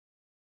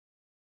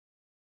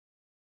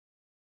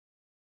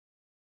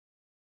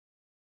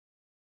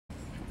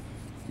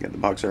Got the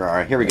box there. All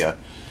right, here we go.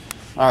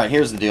 All right,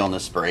 here's the deal on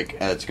this break.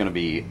 It's going to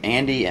be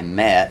Andy and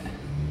Matt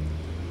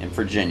in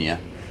Virginia.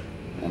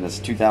 And it's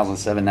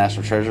 2007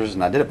 National Treasures.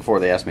 And I did it before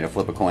they asked me to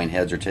flip a coin,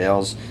 heads or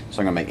tails. So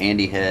I'm going to make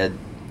Andy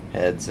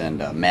heads, and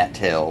Matt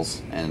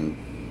tails. And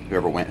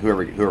whoever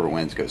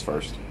wins goes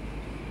first.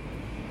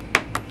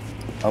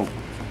 Oh.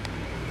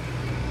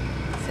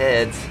 It's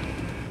heads.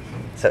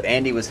 So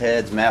Andy was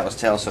heads, Matt was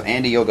tails. So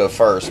Andy, you'll go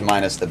first,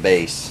 minus the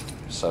base.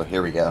 So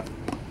here we go.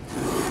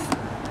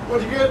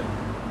 What'd you get?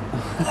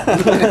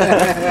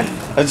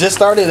 I just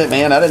started it,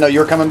 man. I didn't know you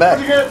were coming back.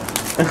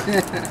 What'd you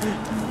get?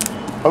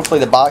 Hopefully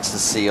the box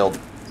is sealed.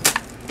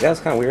 Yeah, it's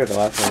kind of weird the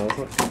last one,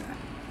 wasn't it?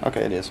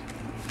 Okay, it is.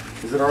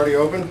 Is it already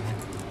open?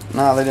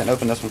 No, they didn't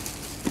open this one.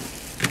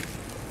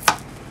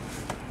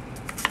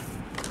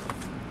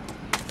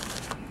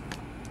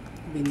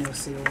 Be no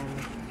seal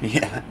on it.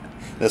 Yeah,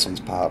 this one's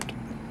popped.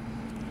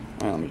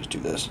 Well, let me just do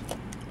this.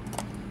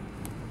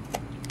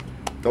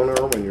 Don't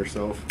Irwin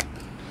yourself.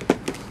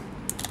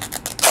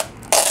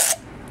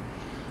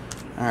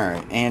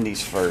 Alright,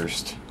 Andy's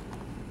first.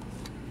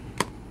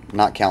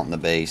 Not counting the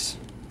base.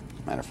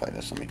 Matter of fact,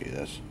 let me do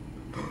this.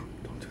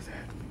 Don't do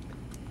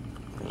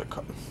that. There's a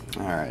card.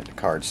 Alright, the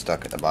card's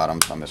stuck at the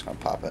bottom, so I'm just going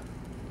to pop it.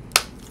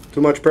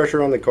 Too much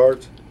pressure on the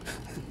cards?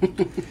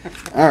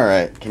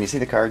 Alright, can you see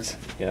the cards?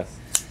 Yes.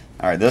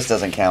 Alright, this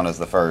doesn't count as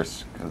the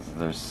first, because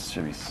there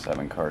should be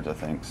 7 cards, I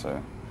think,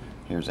 so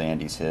here's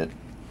Andy's hit.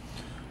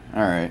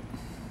 Alright.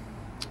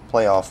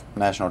 Playoff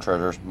National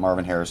Treasures,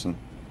 Marvin Harrison,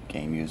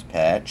 game used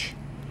patch.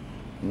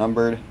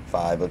 Numbered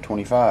 5 of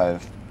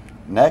 25.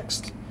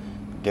 Next,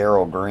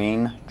 Darryl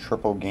Green,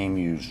 triple game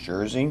used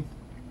jersey.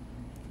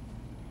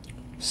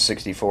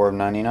 64 of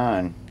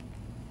 99.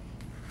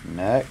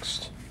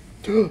 Next,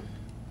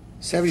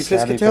 Savvy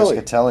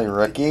Piscatelli,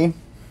 rookie.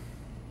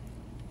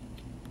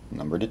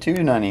 Numbered to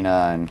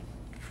 299.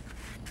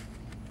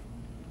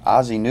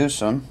 Ozzie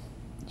Newsome.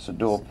 It's a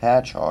dual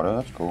patch auto.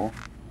 That's cool.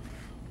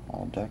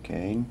 All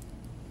decade.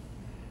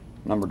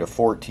 Numbered to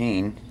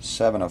 14.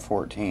 7 of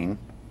 14.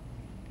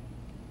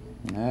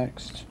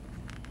 Next,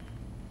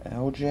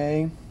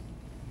 LJ.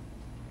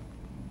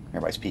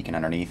 Everybody's peeking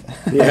underneath.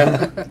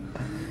 Yeah.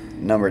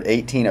 Numbered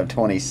 18 of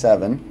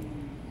 27.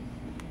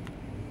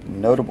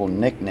 Notable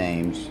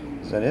nicknames.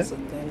 Is that It's it?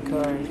 a thin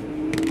card.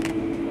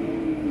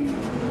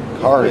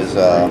 Card is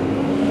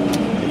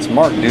it's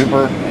Mark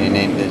Duper, and he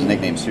named his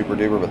nickname Super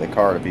Duper, but the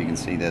card, if you can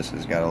see this,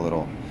 has got a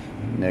little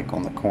nick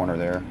on the corner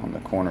there, on the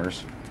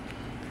corners.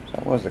 So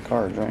that was the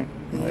cards, right?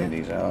 Lay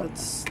these out.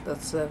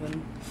 That's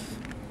 7.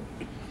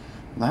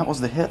 That was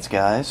the hits,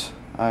 guys.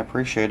 I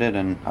appreciate it,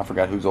 and I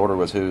forgot whose order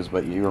was whose,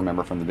 but you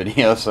remember from the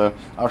video, so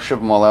I'll ship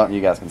them all out and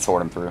you guys can sort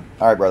them through.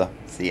 All right, brother.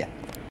 See ya.